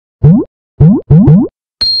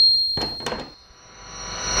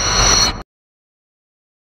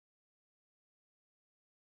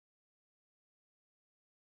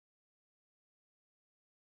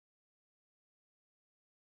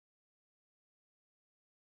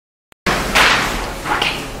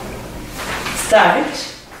start.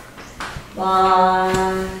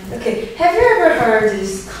 Okay, have you ever heard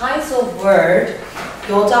these kinds of word?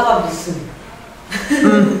 여자가 무슨?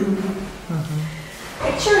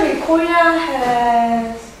 Actually, Korea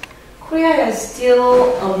has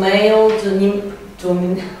still a male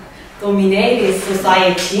dominated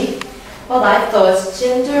society, but I thought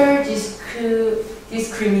gender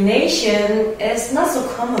discrimination is not so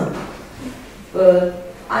common.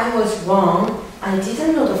 But I was wrong. I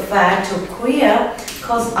didn't know the fact of Korea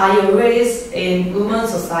because I raised in women's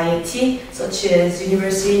society such as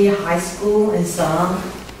university, high school, and so on.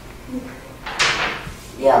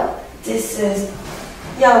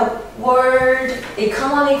 World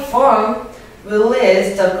Economic Forum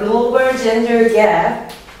released the Global Gender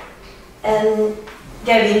Gap and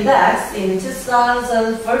Gap Index in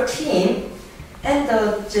 2014, and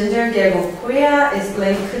the gender gap of Korea is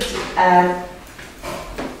ranked at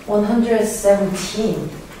 117.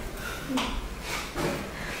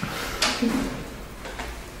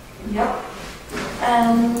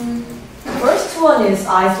 And the first one is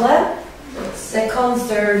Iceland. Second,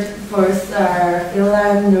 third, fourth are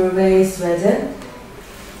Finland, Norway, Sweden,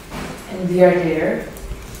 and we are there.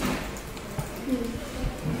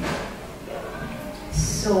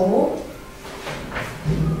 So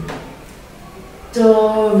the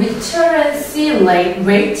literacy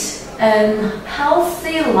rate and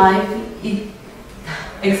healthy life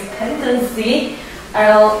expectancy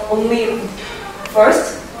are only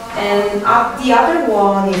first, and the other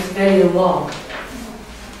one is very low.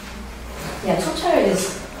 Total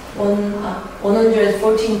is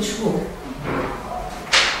 114 true.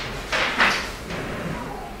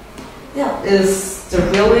 Is the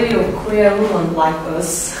reality of Korean women like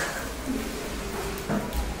us.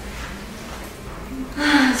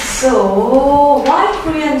 So, why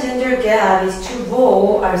Korean gender gap is too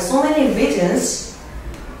low are so many reasons,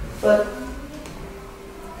 but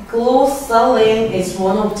clothes selling is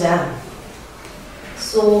one of them.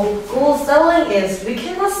 So, clothes selling is we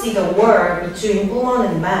cannot see the wall between woman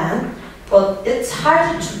and man, but it's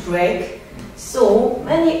hard to break. So,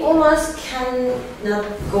 many women cannot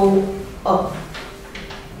go up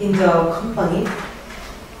in the company.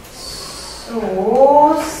 So,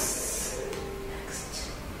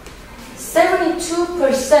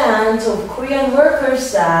 72% of Korean workers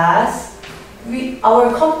says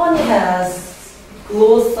our company has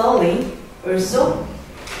clothes selling also,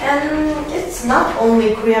 and it's not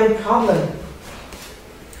only Korean problem.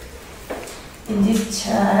 In this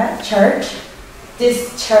chart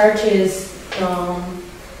is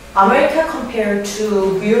America compared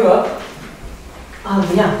to Europe.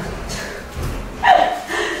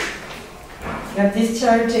 This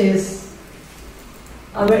chart is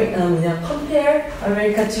compare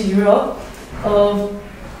America to Europe of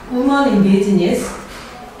women in business,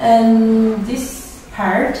 and this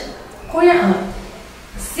part, Korea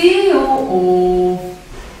CEO of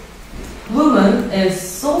women is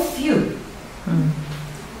so few,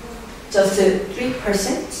 just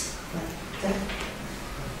 3%.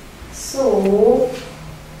 So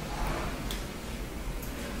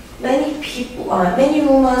many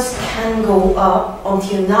women can go up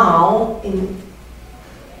until now in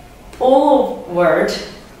all world.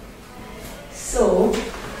 So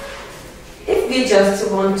if we just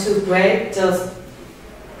want to break the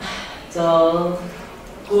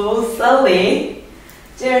clothes selling,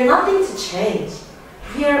 there's nothing to change.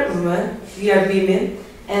 We are women,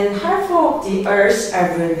 and half of the earth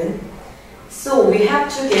are women. So we have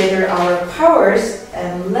to gather our powers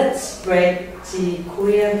and let's break the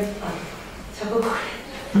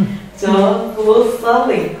clothes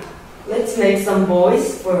selling. Let's make some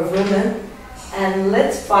voice for women, and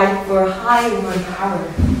let's fight for high women power.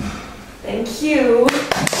 Thank you.